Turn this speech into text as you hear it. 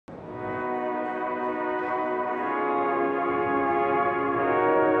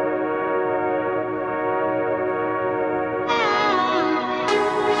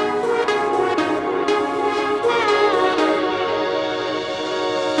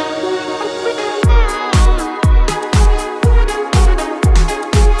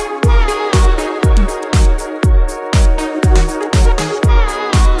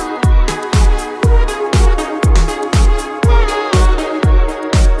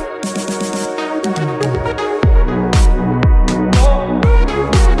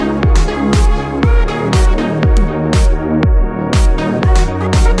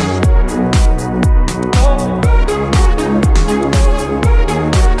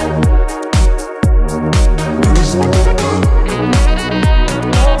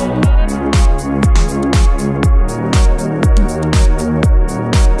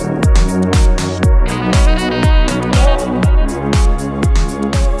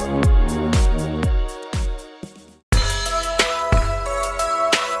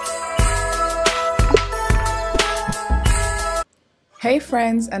Hey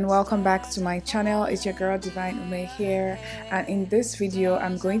friends, and welcome back to my channel. It's your girl Divine Ume here, and in this video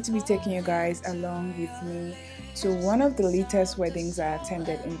I'm going to be taking you guys along with me to one of the latest weddings I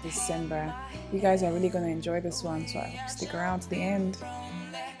attended in December. You guys are really going to enjoy this one, so I hope you stick around to the end.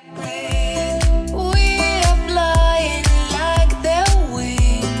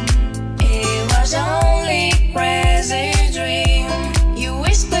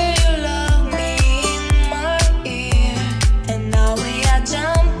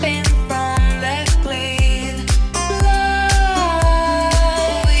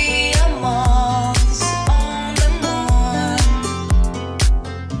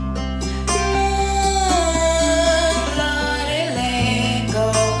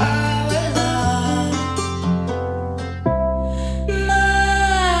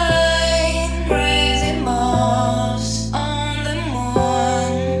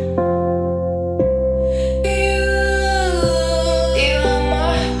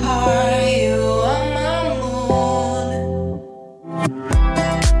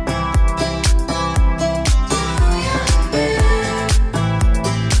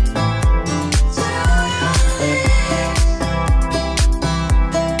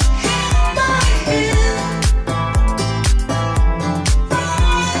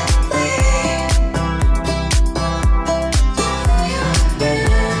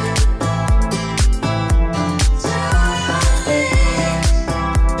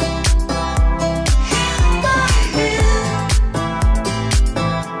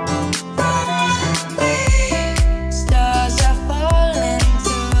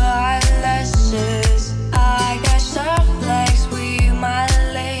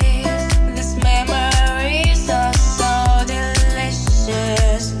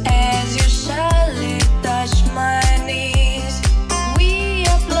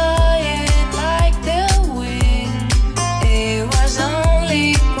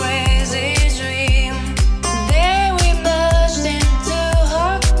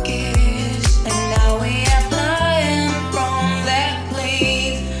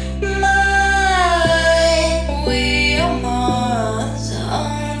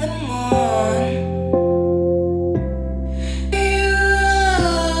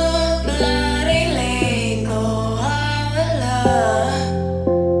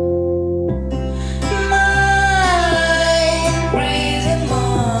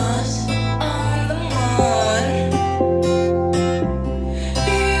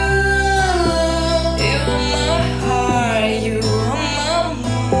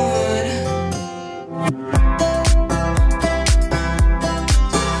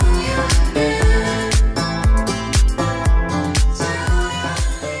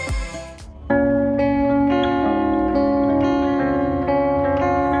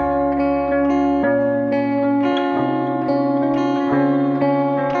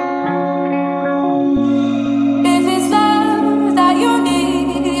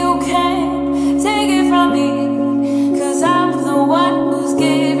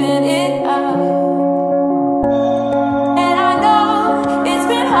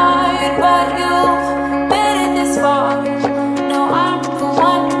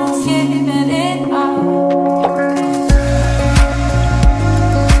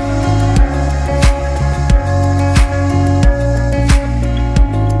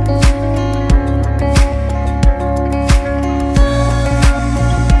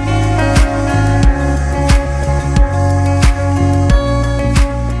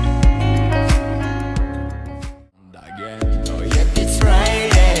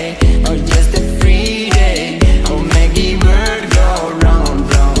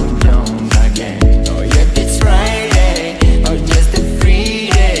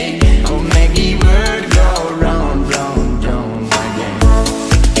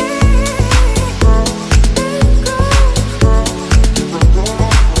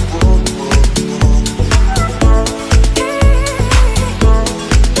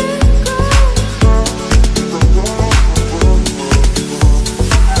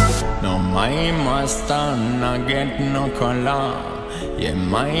 Yeah,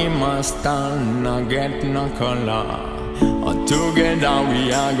 my master no get no color. Together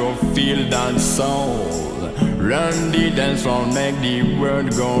we are go feel that soul. Run the dance floor, make the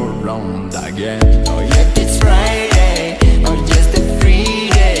world go round again. Oh yeah, it's Friday, oh just a free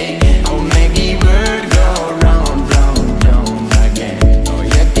day. Oh make the world go round, round, round again. Oh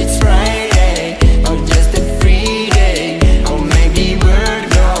yeah, it's Friday, oh just a free day. Oh make the world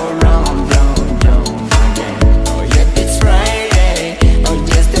go round, round, round again. Oh yeah, it's Friday, oh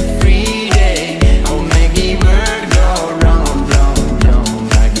just a free day. Oh make the world go round, round,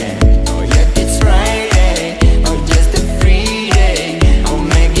 round again. Oh yeah, it's Friday, oh just a free day.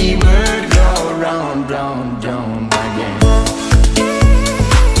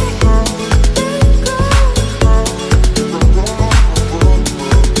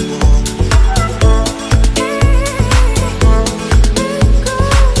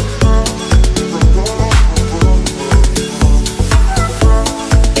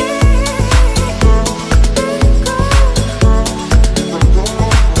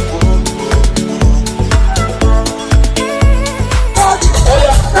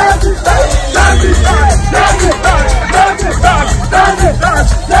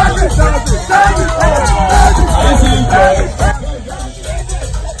 No,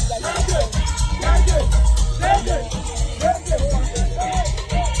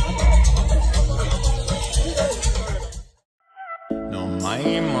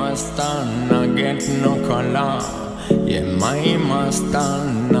 my Mustang no get no color. Yeah, my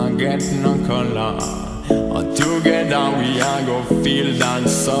Mustang no get no color. Together we are go feel that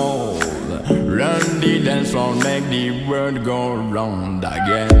soul. Run the dance floor, make the world go round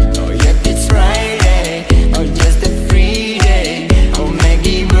again. Oh yeah, it's Friday, or just a free day. Oh, make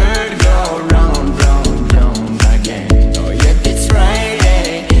the world go round, round, round again. Oh yeah, it's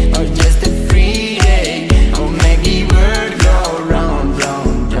Friday, or just a free day. Oh, make the world go round,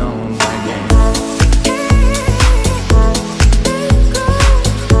 round, round again.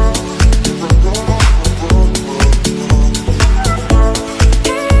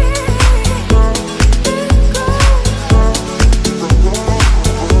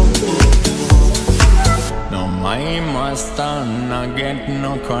 My Mustang no get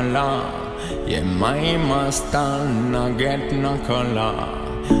no color. Yeah, my Mustang no get no color.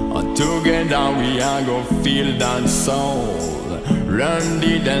 Together we are go feel that soul. Run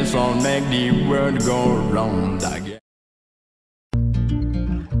the dance floor, make the world go round again.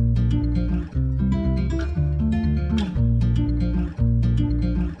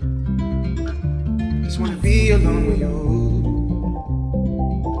 Just wanna be alone with you.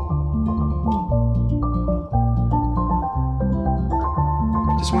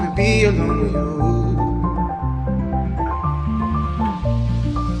 Just wanna be alone with you.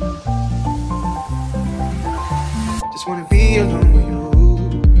 Just wanna be alone with you.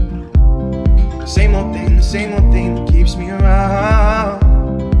 Same old thing, the same old thing that keeps me around.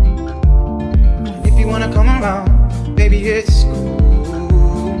 And if you wanna come around, baby, it's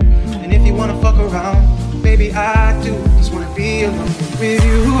cool. And if you wanna fuck around, baby, I do. Just wanna be alone with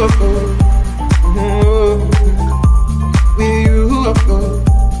you. With you.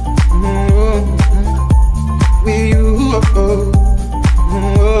 With you, with you,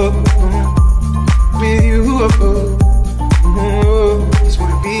 just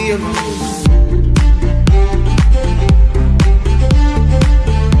wanna be alone.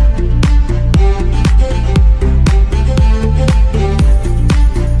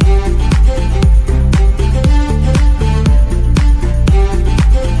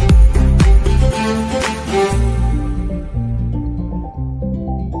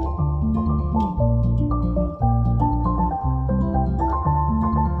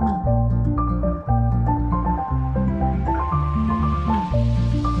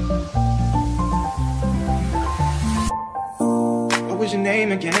 What was your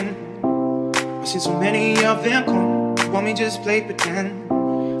name again? I've seen so many of them come. Want me just play pretend?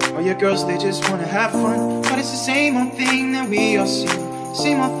 All your girls, they just wanna have fun. But it's the same old thing that we all see.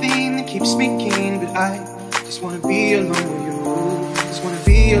 Same old thing that keeps me keen. But I just wanna be alone with you. Just wanna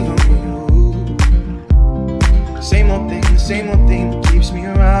be alone with you. Same old thing, the same old thing that keeps me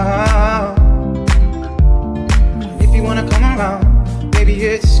around. If you wanna come around, baby,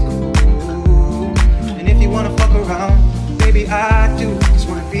 it's cool. And if you wanna fuck around, baby, I do. Just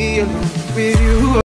wanna be alone with you.